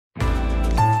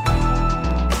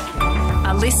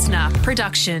listener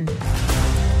production.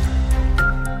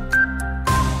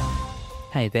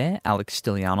 Hey there, Alex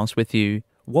Stylianos with you.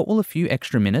 What will a few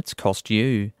extra minutes cost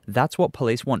you? That's what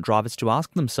police want drivers to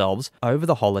ask themselves over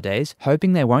the holidays,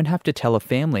 hoping they won't have to tell a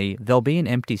family there'll be an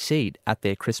empty seat at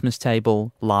their Christmas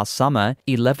table. Last summer,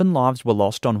 11 lives were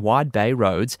lost on Wide Bay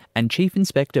roads, and Chief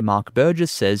Inspector Mark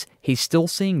Burgess says he's still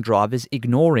seeing drivers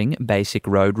ignoring basic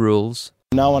road rules.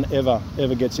 No one ever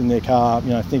gets in their car,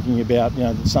 thinking about,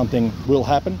 that something will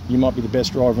happen. You might be the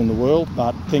best driver in the world,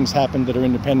 but things happen that are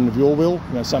independent of your will.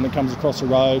 Something comes across the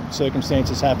road,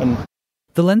 circumstances happen.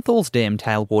 The Lenthal's Dam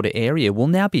tailwater area will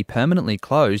now be permanently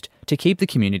closed to keep the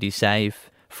community safe.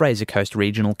 Fraser Coast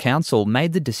Regional Council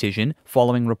made the decision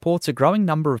following reports a growing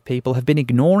number of people have been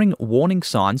ignoring warning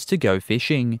signs to go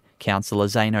fishing. Councillor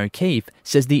Zane O'Keefe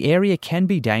says the area can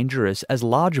be dangerous as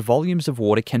large volumes of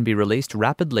water can be released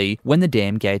rapidly when the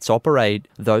dam gates operate.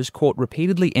 Those caught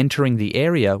repeatedly entering the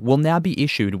area will now be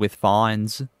issued with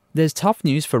fines. There's tough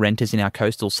news for renters in our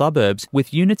coastal suburbs,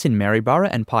 with units in Maryborough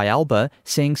and Pyalba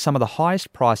seeing some of the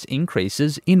highest price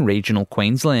increases in regional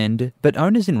Queensland. But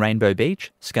owners in Rainbow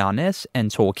Beach, Scarness and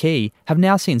Torquay have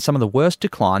now seen some of the worst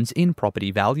declines in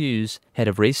property values. Head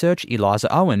of Research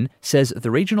Eliza Owen says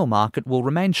the regional market will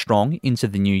remain strong into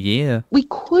the new year. We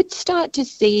could start to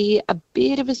see a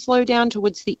bit of a slowdown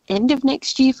towards the end of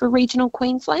next year for regional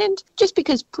Queensland, just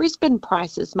because Brisbane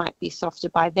prices might be softer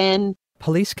by then.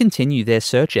 Police continue their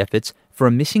search efforts for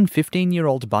a missing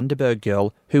 15-year-old Bundaberg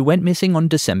girl who went missing on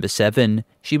December 7.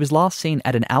 She was last seen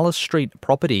at an Alice Street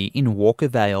property in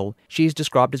Walkervale. She is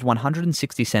described as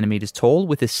 160 centimetres tall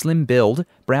with a slim build,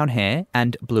 brown hair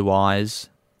and blue eyes.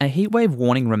 A heatwave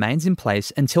warning remains in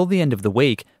place until the end of the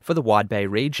week for the Wide Bay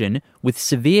region, with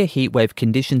severe heatwave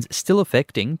conditions still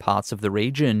affecting parts of the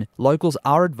region. Locals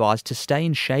are advised to stay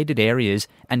in shaded areas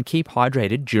and keep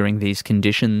hydrated during these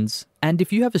conditions. And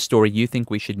if you have a story you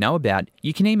think we should know about,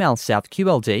 you can email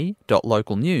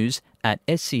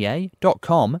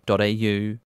southqld.localnews@sca.com.au.